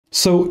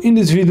So in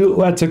this video,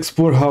 let's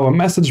explore how a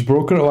message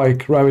broker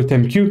like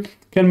RabbitMQ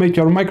can make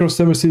your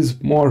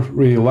microservices more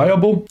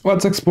reliable.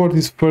 Let's explore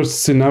this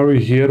first scenario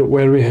here,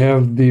 where we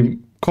have the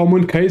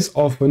common case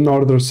of an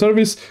order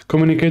service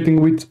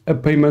communicating with a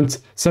payment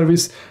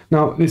service.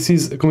 Now, this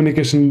is a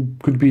communication,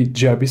 could be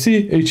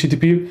gRPC,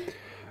 HTTP,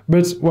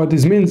 but what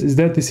this means is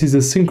that this is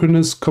a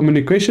synchronous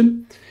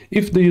communication.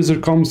 If the user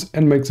comes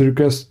and makes a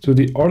request to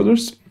the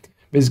orders,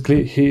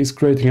 basically he is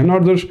creating an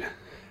order,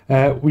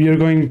 we are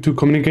going to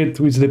communicate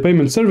with the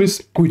payment service,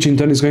 which in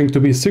turn is going to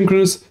be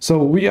synchronous.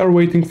 So we are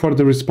waiting for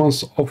the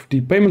response of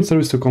the payment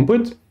service to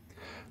complete.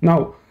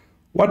 Now,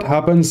 what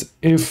happens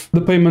if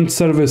the payment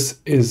service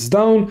is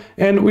down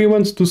and we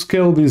want to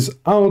scale this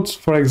out?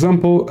 For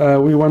example,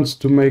 we want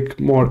to make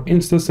more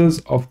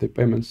instances of the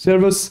payment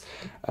service.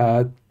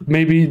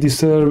 Maybe the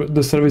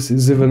service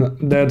is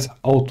even dead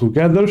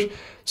altogether.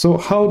 So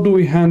how do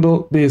we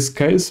handle this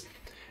case?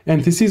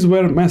 And this is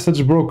where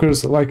message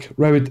brokers like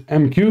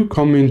RabbitMQ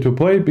come into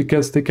play,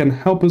 because they can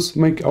help us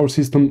make our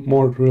system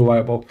more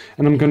reliable.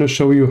 And I'm going to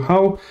show you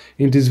how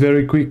in this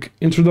very quick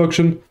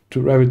introduction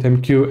to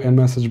RabbitMQ and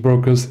message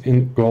brokers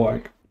in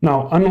Golang.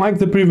 Now, unlike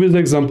the previous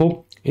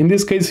example, in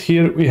this case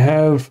here we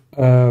have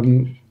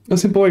a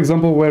simple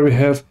example where we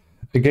have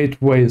a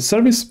gateway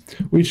service,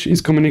 which is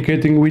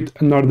communicating with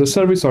another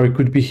service, or it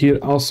could be here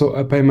also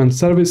a payment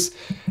service.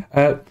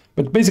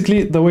 But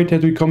basically, the way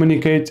that we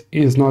communicate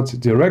is not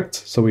direct,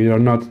 so we are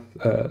not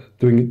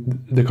doing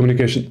the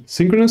communication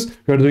synchronous,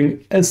 we are doing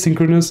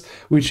asynchronous,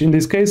 which in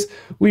this case,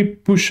 we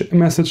push a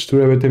message to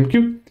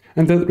RabbitMQ,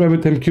 and then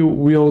RabbitMQ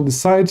will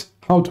decide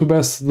how to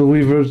best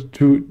deliver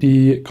to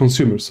the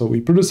consumer. So we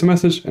produce a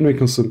message and we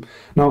consume.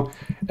 Now,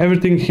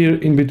 everything here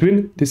in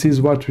between, this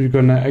is what we're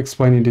gonna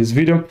explain in this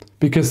video,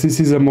 because this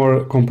is a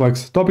more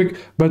complex topic,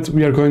 but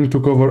we are going to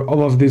cover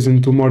all of this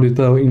into more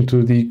detail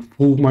into the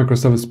full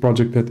microservice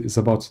project that is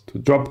about to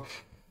drop.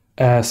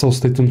 So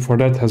stay tuned for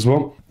that as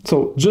well.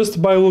 So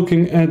just by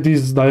looking at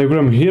this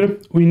diagram here,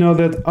 we know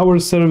that our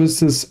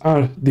services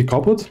are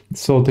decoupled,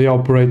 so they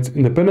operate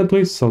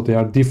independently, so they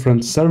are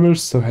different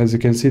servers. So as you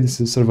can see,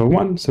 this is server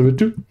 1, server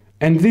 2,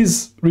 and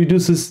this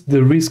reduces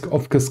the risk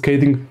of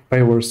cascading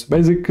failures.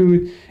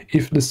 Basically,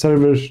 if the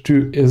server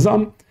 2 is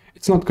on,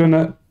 it's not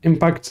gonna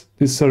impact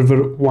the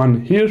server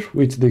 1 here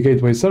with the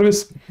gateway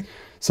service.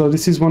 So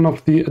this is one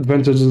of the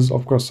advantages,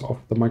 of course, of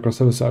the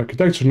microservice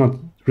architecture, not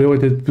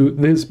related to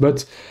this,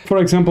 but for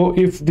example,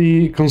 if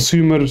the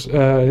consumer,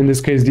 in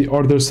this case, the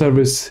order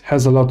service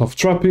has a lot of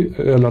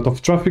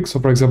traffic, so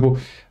for example,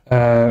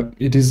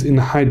 it is in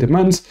high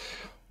demand,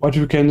 what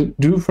we can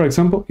do, for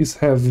example, is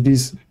have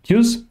these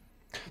queues.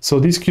 So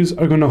these queues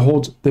are going to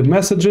hold the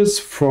messages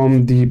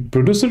from the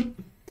producer.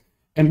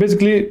 And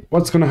basically,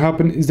 what's going to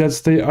happen is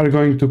that they are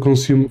going to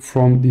consume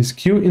from this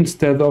queue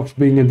instead of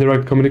being a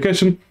direct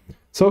communication.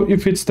 So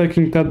if it's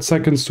taking 10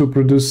 seconds to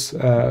produce,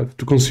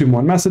 to consume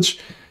one message,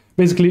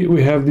 basically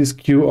we have this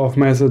queue of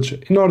message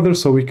in order,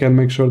 so we can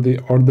make sure the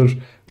order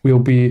will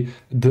be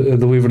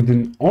delivered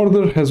in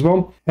order, as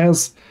well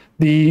as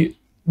the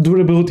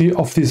durability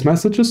of these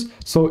messages.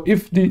 So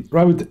if the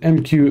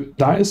RabbitMQ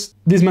dies,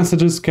 these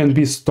messages can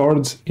be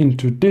stored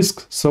into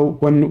disk. So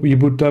when we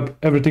boot up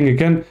everything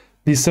again,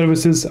 these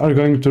services are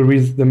going to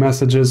read the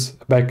messages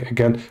back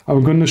again.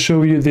 I'm going to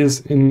show you this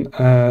in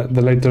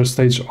the later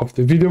stage of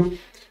the video,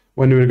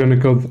 when we're going to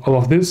code all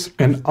of this.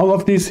 And all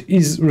of this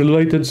is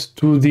related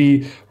to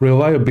the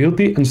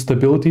reliability and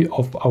stability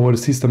of our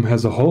system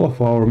as a whole,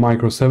 of our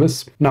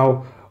microservice.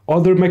 Now,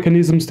 other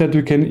mechanisms that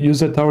we can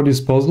use at our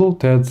disposal,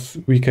 that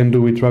we can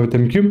do with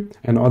RabbitMQ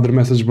and other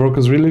message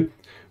brokers really,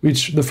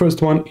 which the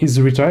first one is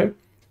retry.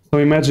 So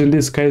imagine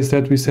this case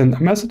that we send a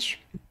message.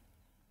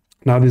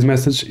 Now this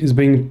message is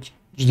being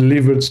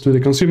delivered to the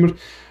consumer,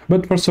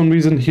 but for some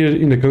reason here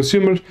in the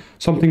consumer,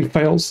 something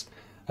fails.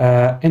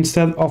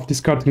 Instead of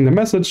discarding the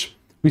message,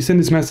 we send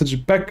this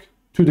message back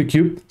to the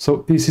queue.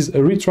 So this is a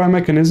retry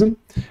mechanism,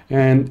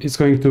 and it's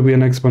going to be an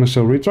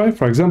exponential retry,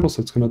 for example.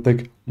 So it's going to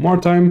take more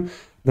time,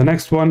 the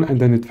next one, and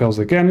then it fails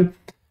again,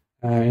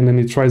 and then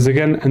it tries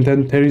again, and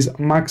then there is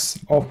a max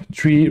of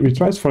 3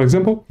 retries, for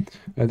example.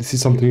 This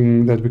is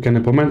something that we can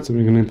implement, so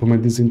we're going to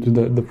implement this into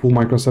the full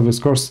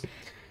microservice course.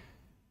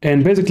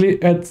 And basically,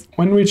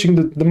 when reaching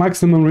the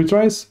maximum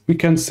retries, we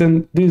can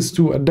send this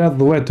to a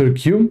dead letter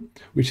queue,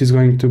 which is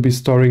going to be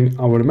storing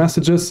our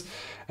messages,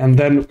 and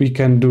then we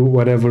can do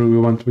whatever we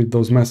want with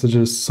those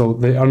messages, so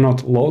they are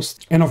not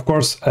lost. And of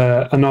course,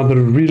 another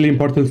really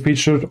important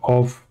feature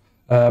of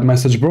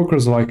message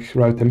brokers like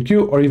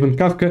RabbitMQ or even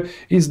Kafka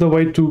is the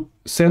way to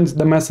send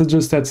the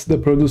messages that the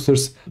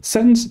producers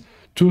send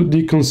to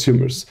the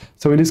consumers.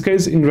 So in this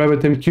case, in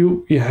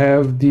RabbitMQ, we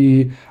have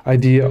the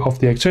idea of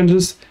the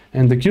exchanges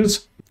and the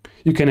queues.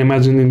 You can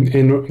imagine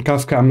in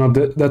Kafka, I'm not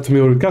that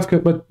familiar with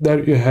Kafka, but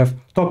there you have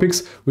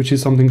topics, which is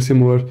something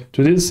similar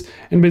to this.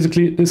 And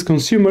basically, this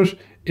consumer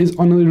is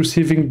only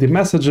receiving the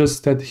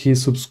messages that he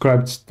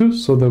subscribed to,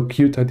 so the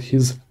queue that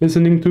he's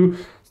listening to.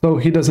 so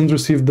he doesn't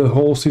receive the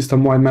whole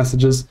system-wide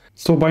messages.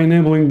 So by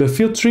enabling the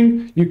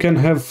filtering, you can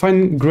have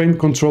fine-grained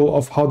control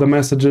of how the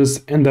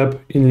messages end up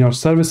in your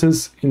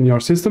services, in your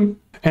system.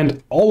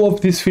 And all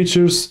of these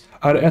features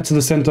are at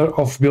the center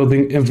of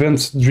building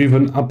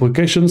event-driven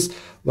applications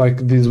like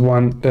this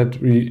one that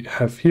we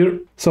have here.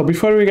 So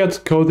before we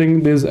get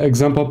coding this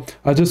example,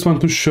 I just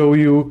want to show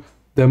you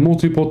the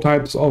multiple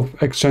types of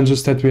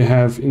exchanges that we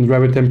have in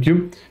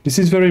RabbitMQ. This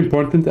is very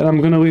important, and I'm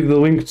going to leave the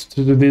link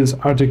to this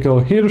article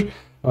here,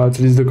 to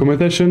this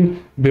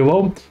documentation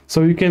below,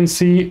 so you can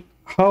see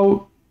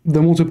how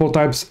the multiple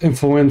types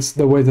influence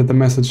the way that the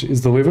message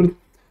is delivered.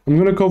 I'm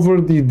going to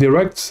cover the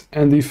direct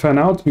and the fan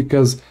out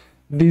because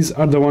these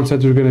are the ones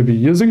that we're going to be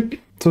using.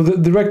 So the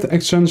direct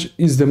exchange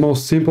is the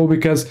most simple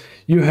because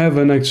you have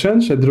an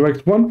exchange, a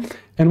direct one,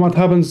 and what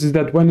happens is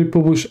that when you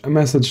publish a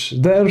message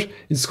there,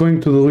 it's going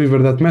to deliver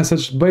that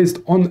message based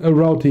on a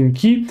routing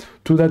key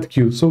to that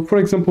queue. So for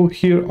example,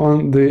 here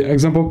on the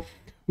example,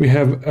 we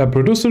have a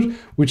producer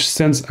which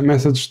sends a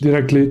message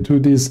directly to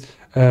this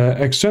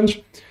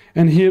exchange.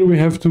 And here we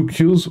have two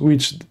queues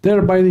which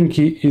their binding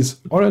key is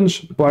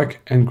orange, black,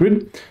 and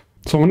green.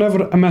 So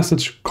whenever a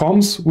message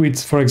comes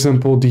with, for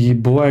example, the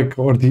black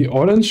or the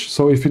orange,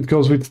 so if it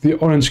goes with the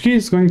orange key,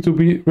 it's going to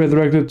be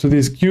redirected to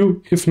this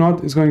queue. If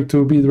not, it's going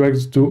to be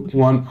directed to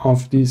one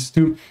of these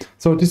two.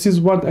 So this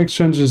is what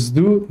exchanges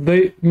do.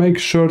 They make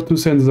sure to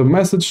send the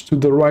message to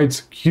the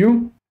right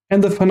queue.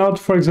 And the fanout,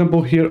 for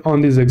example, here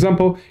on this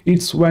example,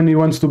 it's when you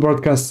want to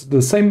broadcast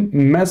the same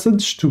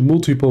message to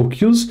multiple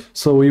queues.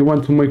 So you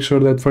want to make sure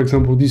that, for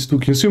example, these two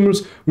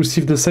consumers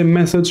receive the same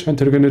message and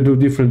they're going to do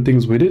different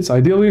things with it,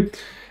 ideally.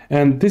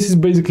 And this is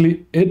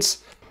basically it.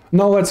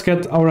 Now let's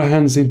get our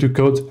hands into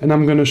code, and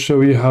I'm going to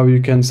show you how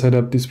you can set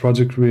up this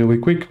project really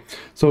quick.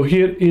 So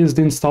here is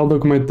the install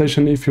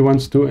documentation if you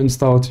want to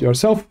install it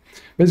yourself.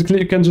 Basically,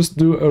 you can just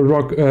do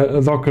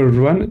a Docker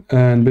run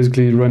and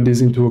basically run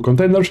this into a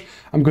container.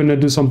 I'm going to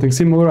do something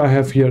similar. I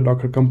have here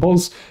Docker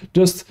compose,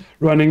 just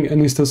running an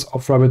instance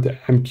of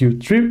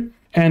RabbitMQ3.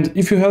 And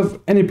if you have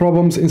any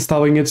problems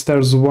installing it,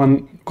 there's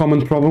one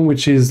common problem,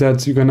 which is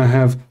that you're going to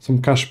have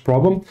some cache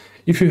problem.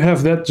 If you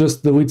have that,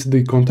 just delete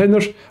the container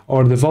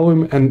or the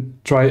volume and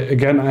try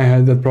again. I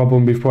had that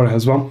problem before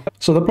as well.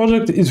 So the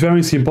project is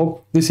very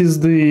simple. This is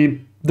the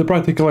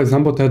practical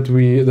example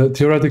the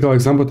theoretical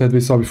example that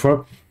we saw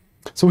before.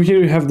 So here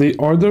you have the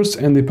orders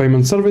and the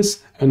payment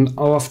service, and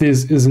all of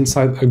this is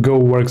inside a Go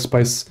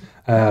workspace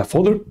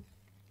folder.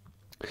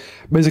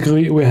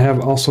 Basically, we have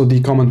also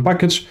the command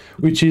package,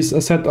 which is a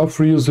set of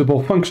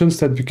reusable functions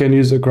that you can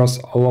use across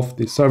all of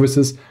these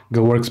services.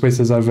 Go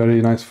workspaces are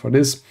very nice for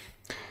this.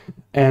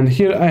 And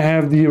here I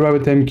have the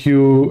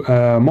RabbitMQ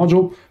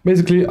module.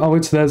 Basically, all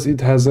it does,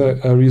 it has a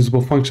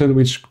reusable function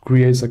which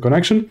creates a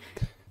connection.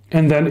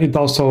 And then it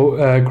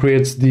also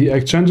creates the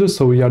exchanges.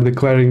 So we are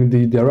declaring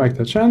the direct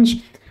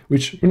exchange,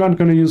 which we're not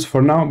going to use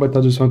for now, but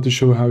I just want to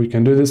show how you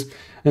can do this.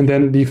 And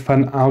then the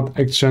fan out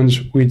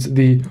exchange with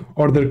the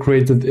order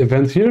created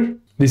event here.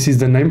 This is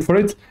the name for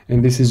it.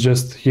 And this is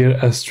just here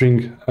a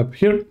string up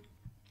here.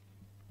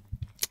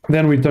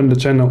 Then we turn the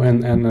channel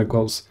and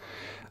close.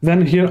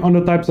 Then here on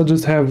the types, I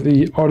just have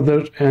the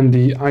order and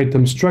the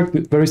item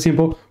struct. Very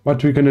simple.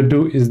 What we're going to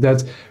do is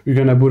that we're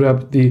going to boot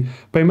up the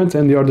payment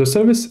and the order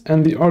service,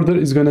 and the order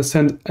is going to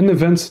send an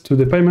event to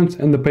the payment,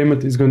 and the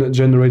payment is going to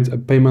generate a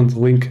payment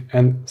link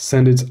and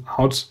send it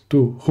out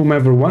to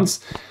whomever wants.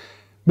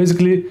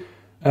 Basically,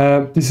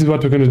 this is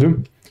what we're going to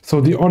do. So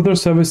the order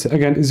service,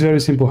 again, is very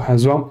simple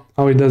as well.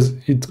 How it does,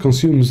 it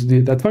consumes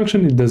that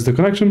function, it does the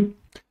connection.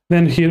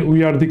 Then here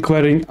we are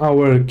declaring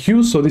our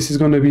queue. So this is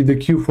going to be the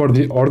queue for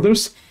the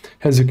orders.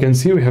 As you can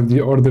see, we have the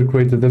order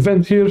created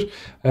event here.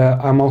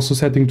 I'm also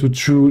setting to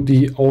true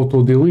the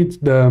auto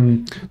delete,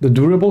 the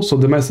durable. So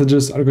the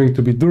messages are going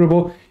to be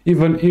durable,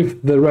 even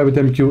if the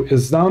RabbitMQ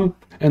is down.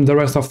 And the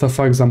rest of the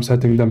flags, I'm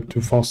setting them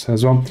to false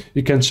as well.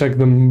 You can check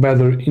them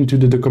better into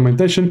the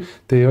documentation.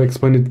 They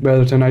explain it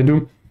better than I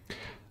do.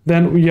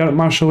 Then we are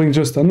marshalling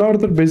just an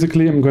order.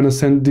 Basically, I'm going to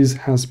send these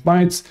as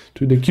bytes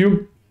to the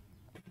queue.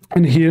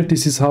 And here,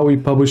 this is how we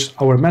publish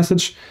our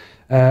message.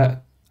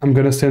 I'm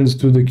going to send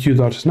to the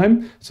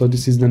queue.name. So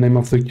this is the name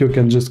of the queue, you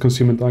can just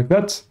consume it like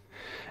that.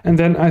 And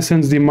then I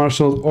send the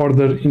marshaled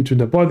order into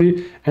the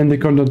body, and the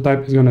content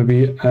type is going to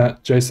be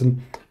JSON.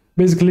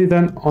 Basically,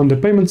 then on the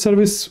payment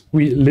service,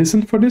 we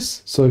listen for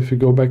this. So if you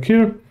go back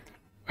here,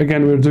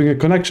 again, we're doing a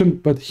connection,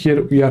 but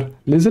here we are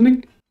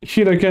listening.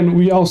 Here again,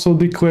 we also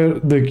declare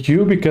the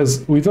queue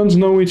because we don't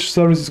know which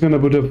service is going to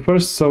boot up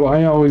first. So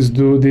I always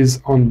do this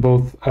on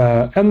both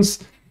ends.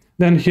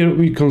 Then here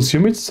we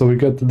consume it, so we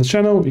get the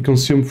channel, we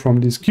consume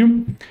from this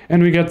queue,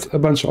 and we get a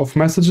bunch of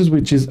messages,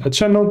 which is a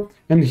channel.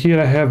 And here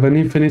I have an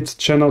infinite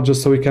channel,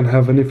 just so we can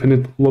have an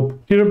infinite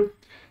loop here.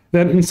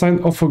 Then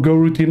inside of a Go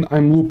routine,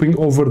 I'm looping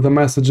over the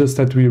messages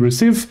that we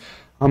receive.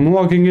 I'm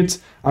logging it,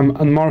 I'm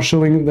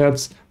unmarshalling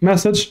that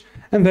message,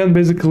 and then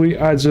basically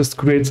I just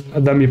create a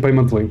dummy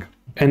payment link.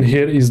 And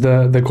here is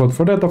the code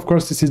for that. Of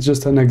course, this is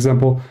just an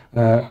example.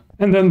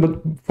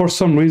 But for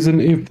some reason,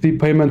 if the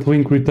payment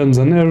link returns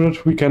an error,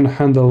 we can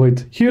handle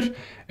it here.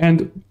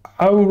 And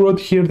I wrote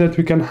here that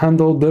we can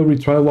handle the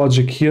retry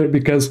logic here,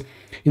 because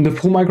in the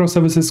full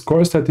microservices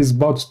course that is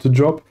about to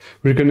drop,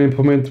 we're going to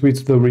implement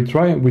with the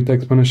retry with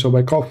exponential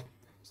backoff.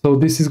 So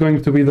this is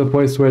going to be the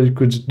place where you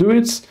could do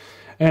it.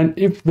 And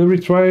if the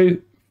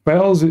retry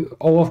fails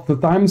all of the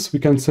times, we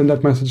can send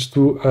that message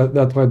to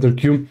that letter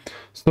Q.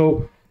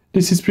 So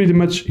this is pretty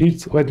much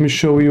it. Let me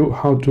show you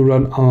how to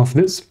run all of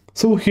this.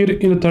 So here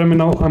in the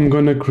terminal, I'm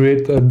going to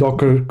create a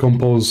Docker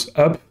Compose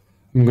app.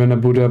 I'm going to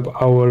boot up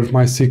our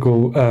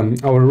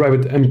MySQL, our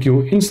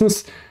RabbitMQ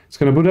instance. It's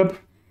going to boot up.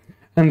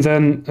 And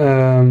then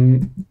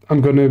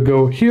I'm going to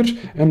go here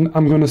and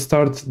I'm going to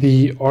start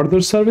the order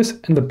service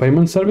and the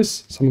payment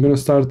service. So I'm going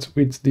to start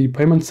with the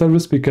payment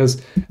service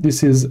because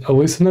this is a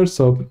listener,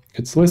 so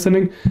it's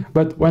listening.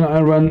 But when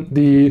I run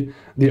the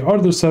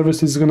order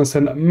service, it's going to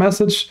send a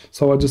message.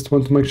 So I just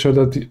want to make sure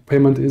that the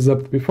payment is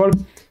up before.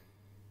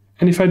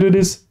 And if I do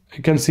this,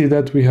 you can see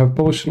that we have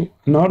published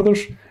an order,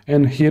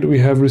 and here we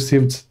have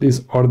received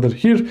this order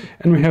here,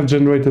 and we have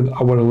generated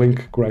our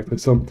link correctly.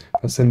 So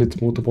if I send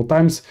it multiple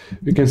times,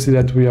 we can see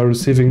that we are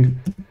receiving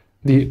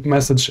the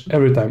message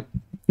every time.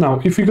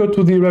 Now, if we go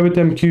to the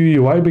RabbitMQ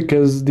UI,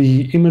 because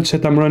the image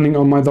that I'm running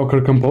on my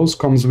Docker Compose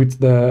comes with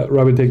the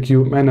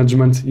RabbitMQ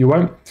management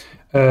UI,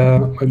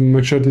 let me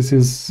make sure this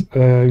is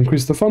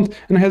increase the font.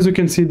 And as you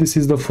can see, this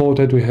is the flow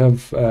that we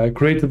have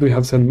created. We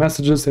have sent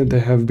messages and they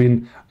have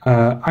been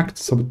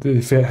so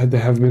they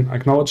have been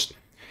acknowledged.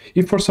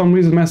 If for some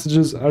reason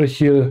messages are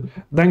here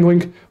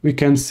dangling, we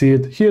can see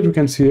it here. We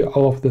can see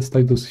all of the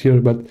status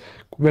here, but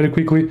very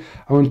quickly,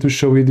 I want to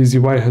show you this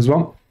UI as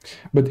well.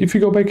 But if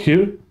you go back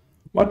here,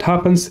 what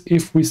happens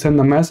if we send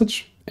a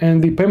message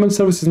and the payment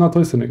service is not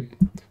listening?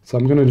 So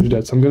I'm going to do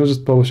that. So I'm going to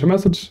just publish a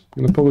message.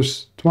 I'm going to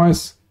publish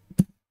twice,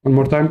 one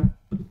more time.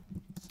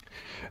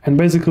 And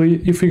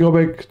basically, if we go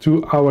back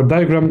to our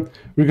diagram,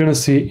 we're going to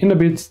see in a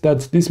bit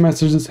that these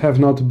messages have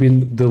not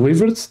been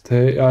delivered.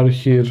 They are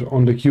here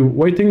on the queue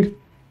waiting.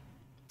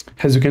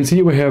 As you can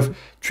see, we have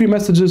 3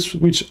 messages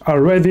which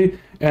are ready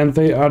and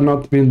they are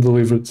not being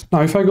delivered.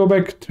 Now, if I go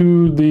back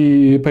to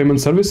the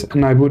payment service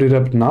and I boot it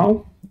up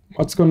now,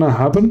 what's going to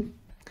happen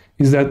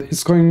is that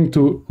it's going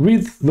to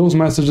read those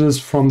messages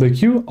from the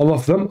queue, all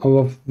of them, all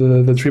of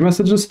the 3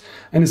 messages,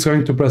 and it's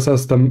going to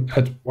process them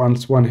at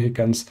once when he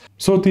can.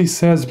 So this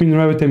has been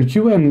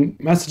RabbitMQ and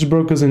message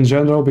brokers in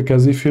general,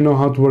 because if you know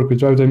how to work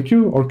with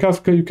RabbitMQ or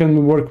Kafka, you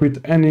can work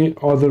with any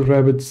other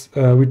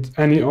with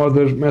any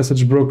other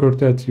message broker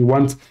that you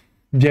want.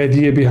 The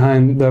idea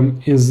behind them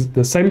is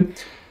the same.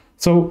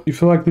 So if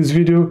you like this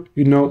video,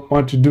 you know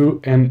what to do,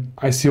 and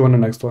I see you on the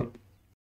next one.